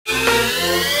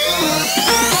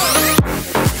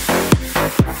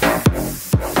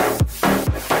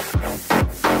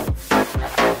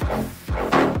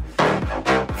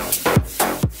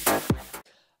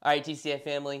All right, TCA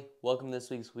family, welcome to this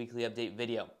week's weekly update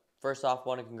video. First off, I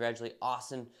want to congratulate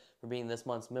Austin for being this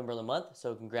month's member of the month,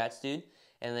 so congrats, dude.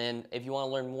 And then if you want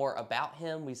to learn more about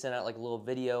him, we sent out like a little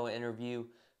video interview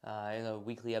in a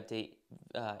weekly update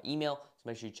email, so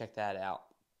make sure you check that out.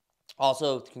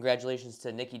 Also, congratulations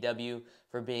to Nikki W.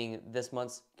 for being this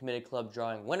month's Committed Club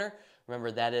drawing winner.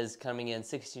 Remember, that is coming in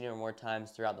 16 or more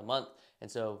times throughout the month,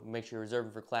 and so make sure you're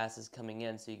reserving for classes coming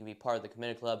in so you can be part of the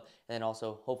Committed Club, and then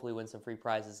also hopefully win some free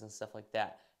prizes and stuff like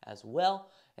that as well.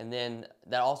 And then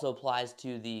that also applies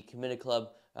to the Committed Club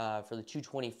for the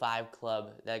 225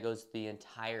 Club. That goes the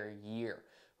entire year.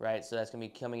 Right, so that's going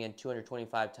to be coming in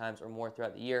 225 times or more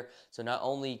throughout the year. So not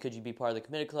only could you be part of the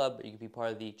Committed Club, but you could be part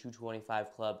of the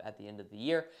 225 Club at the end of the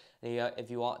year. And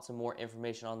if you want some more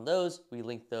information on those, we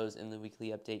link those in the weekly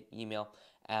update email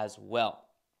as well.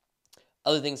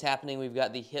 Other things happening, we've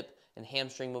got the hip and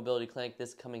hamstring mobility clinic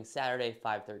this coming Saturday,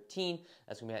 5/13.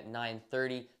 That's going to be at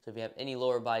 9:30. So if you have any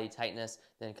lower body tightness,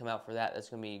 then come out for that. That's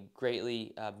going to be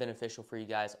greatly beneficial for you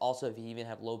guys. Also, if you even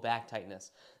have low back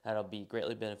tightness, that'll be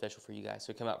greatly beneficial for you guys.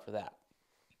 So come out for that.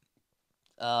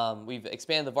 We've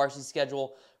expanded the varsity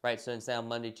schedule, right? So it's now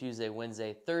Monday, Tuesday,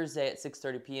 Wednesday, Thursday at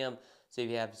 6:30 p.m. So if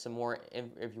you have some more,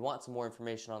 if you want some more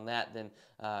information on that, then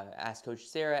ask Coach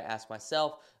Sarah, ask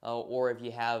myself, or if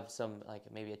you have some, like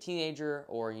maybe a teenager,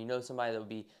 or you know somebody that would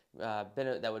be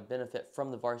that would benefit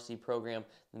from the varsity program,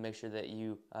 then make sure that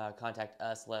you contact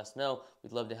us. Let us know.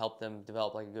 We'd love to help them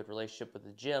develop like a good relationship with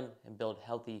the gym and build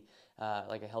healthy,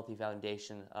 like a healthy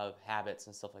foundation of habits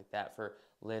and stuff like that for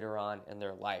later on in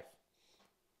their life.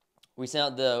 We sent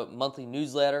out the monthly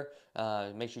newsletter.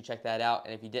 Make sure you check that out.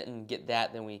 And if you didn't get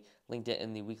that, then we linked it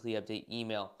in the weekly update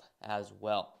email as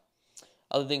well.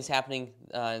 Other things happening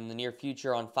in the near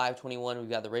future, on 5/21, we've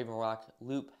got the Raven Rock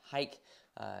Loop hike.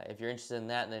 If you're interested in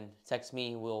that, then text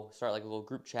me. We'll start like a little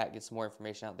group chat, get some more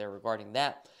information out there regarding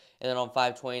that. And then on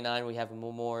 5/29, we have a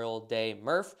Memorial Day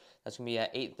Murph. That's going to be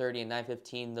at 8:30 and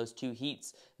 9:15, those two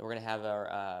heats. And we're going to have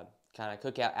our kind of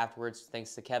cookout afterwards,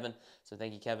 thanks to Kevin. So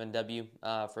thank you, Kevin W.,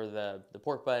 for the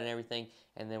pork butt and everything.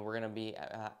 And then we're going to be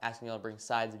asking y'all to bring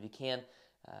sides if you can.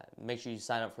 Make sure you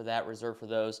sign up for that, reserve for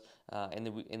those in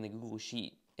the Google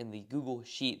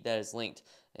sheet that is linked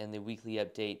in the weekly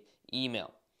update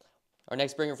email. Our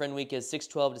next Bring a Friend week is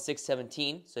 6/12 to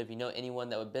 6/17. So if you know anyone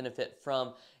that would benefit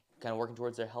from kind of working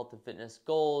towards their health and fitness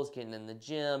goals, getting in the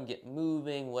gym, get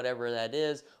moving, whatever that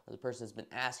is, or the person has been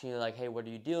asking you like, hey, what are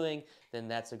you doing? Then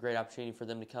that's a great opportunity for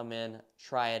them to come in,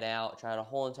 try it out a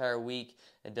whole entire week.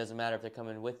 It doesn't matter if they're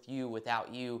coming with you,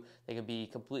 without you. They can be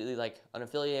completely like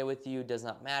unaffiliated with you, does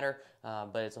not matter.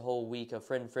 But it's a whole week of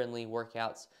friend-friendly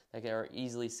workouts that are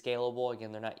easily scalable.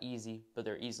 Again, they're not easy, but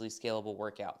they're easily scalable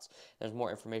workouts. There's more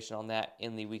information on that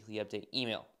in the weekly update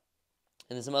email.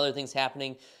 And then some other things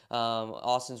happening.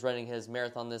 Austin's running his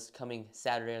marathon this coming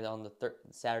Saturday on the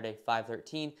Saturday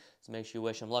 5/13. So make sure you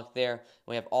wish him luck there.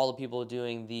 We have all the people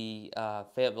doing the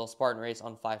Fayetteville Spartan race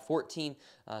on 5/14.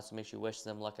 So make sure you wish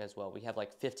them luck as well. We have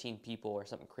like 15 people or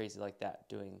something crazy like that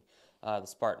doing the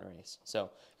Spartan race. So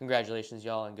congratulations,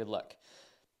 y'all, and good luck.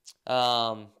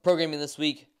 Programming this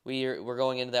week, we're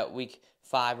going into that week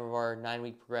 5 of our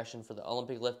 9-week progression for the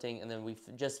Olympic lifting, and then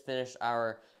we've just finished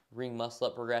our ring muscle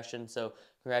up progression. So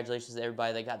congratulations to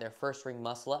everybody that got their first ring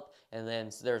muscle up. And then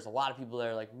so there's a lot of people that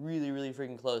are like really, really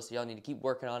freaking close. So y'all need to keep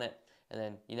working on it. And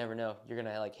then you never know, you're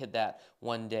gonna like hit that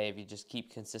one day if you just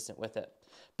keep consistent with it.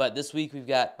 But this week we've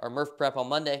got our Murph prep on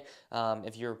Monday.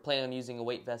 If you're planning on using a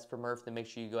weight vest for Murph, then make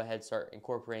sure you go ahead and start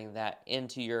incorporating that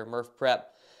into your Murph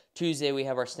prep. Tuesday we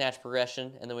have our snatch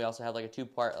progression, and then we also have like a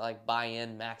 2-part like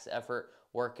buy-in max effort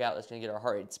workout that's gonna get our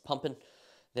heart rates pumping.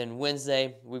 Then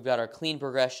Wednesday, we've got our clean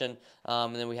progression,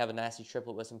 and then we have a nasty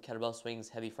triplet with some kettlebell swings,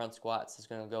 heavy front squats. It's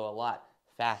going to go a lot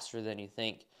faster than you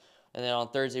think. And then on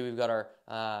Thursday, we've got our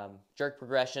jerk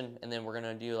progression, and then we're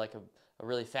going to do like a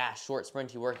really fast, short,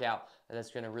 sprinty workout, and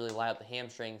that's going to really light up the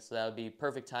hamstrings. So that would be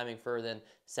perfect timing for then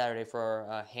Saturday for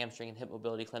our hamstring and hip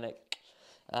mobility clinic.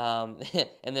 And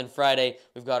then Friday,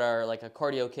 we've got our like a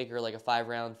cardio kicker, like a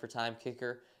 5-round for time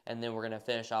kicker. And then we're going to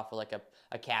finish off with like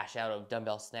a cash out of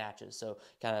dumbbell snatches. So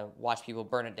kind of watch people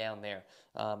burn it down there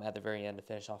at the very end to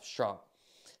finish off strong.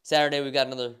 Saturday, we've got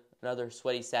another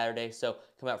sweaty Saturday. So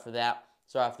come out for that.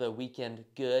 Start off the weekend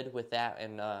good with that,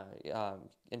 and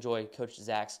enjoy Coach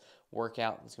Zach's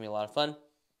workout. It's going to be a lot of fun.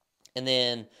 And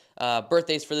then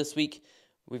birthdays for this week.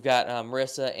 We've got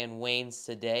Marissa and Wayne's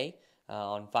today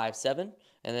on 5/7.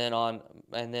 And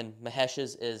then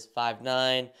Mahesh's is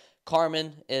 5/9.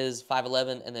 Carmen is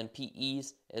 5'11", and then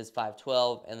PE's is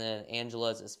 5'12", and then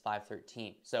Angela's is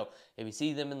 5'13". So if you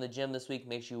see them in the gym this week,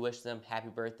 make sure you wish them happy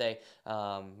birthday.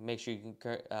 Make sure you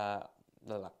can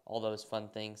all those fun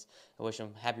things. I wish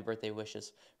him happy birthday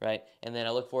wishes, right? And then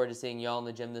I look forward to seeing y'all in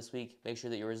the gym this week. Make sure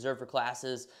that you're reserved for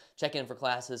classes, check in for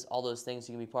classes, all those things.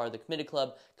 You can be part of the committed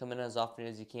club. Come in as often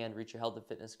as you can to reach your health and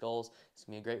fitness goals. It's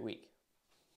going to be a great week.